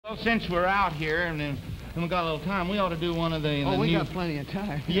Well, since we're out here and we got a little time, we ought to do one of the we new... got plenty of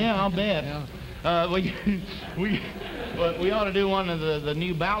time. Yeah, I'll bet. Yeah. We ought to do one of the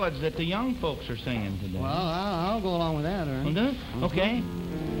new ballads that the young folks are singing today. Well, I'll go along with that, Ernie. We'll do it? Okay.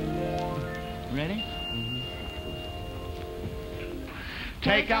 Ready?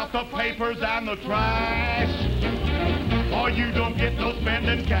 Take out the papers and the trash, or you don't get no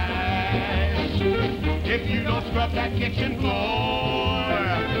spending cash. If you don't scrub that kitchen floor,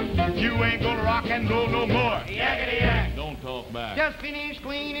 you ain't gonna rock and roll no more. Yakety yak. Don't talk back. Just finished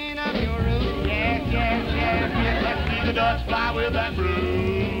cleaning up your room. Yes. Let's see the dust fly with that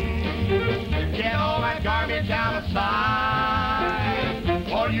broom. Get all that garbage out of sight,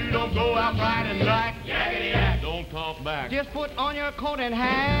 or you don't go out Friday night. Yakety yak. Don't talk back. Just put on your coat and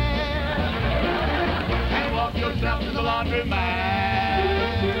hat and walk yourself to the laundromat.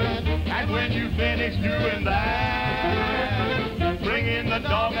 And when you finish doing that, bring in the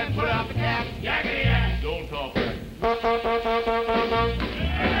dog and put out the cat. Yakety yak. Don't talk back.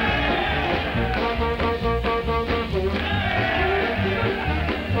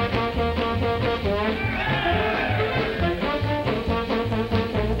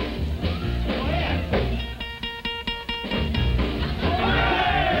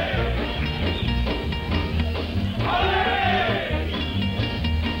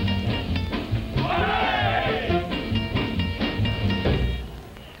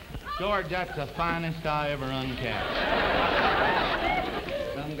 George, that's the finest I ever uncatched.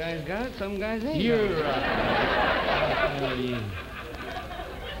 Some guys got it, some guys ain't. You're right.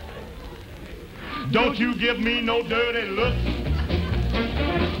 Don't you give me no dirty looks.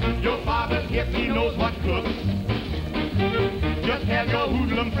 Your father, if he knows what cooks, just tell your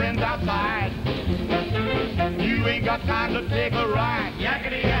hoodlum friends outside you ain't got time to take a ride.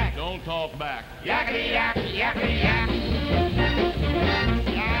 Yakety yak. Don't talk back. Yakety yak, yakety yak.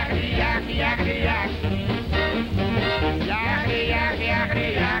 Yakety yak, yakety yak. Yakety yak,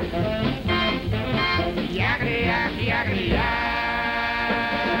 yakety yak. Yakety yak, yakety yak.